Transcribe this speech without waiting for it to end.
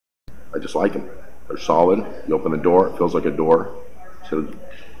I just like them. They're solid. You open the door, it feels like a door. So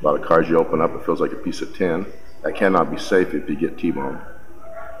a lot of cars you open up, it feels like a piece of tin. That cannot be safe if you get T-boned.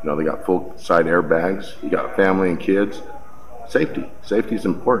 You know, they got full side airbags. You got family and kids. Safety. Safety is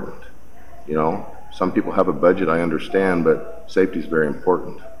important. You know, some people have a budget, I understand, but safety is very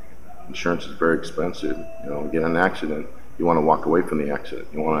important. Insurance is very expensive. You know, get in an accident, you want to walk away from the accident.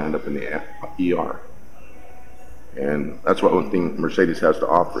 You want to end up in the ER. And that's what one thing Mercedes has to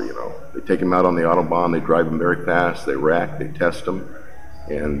offer, you know. They take them out on the Autobahn, they drive them very fast, they wreck, they test them,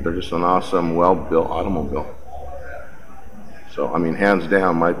 and they're just an awesome, well-built automobile. So, I mean, hands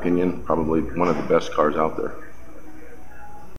down, in my opinion, probably one of the best cars out there.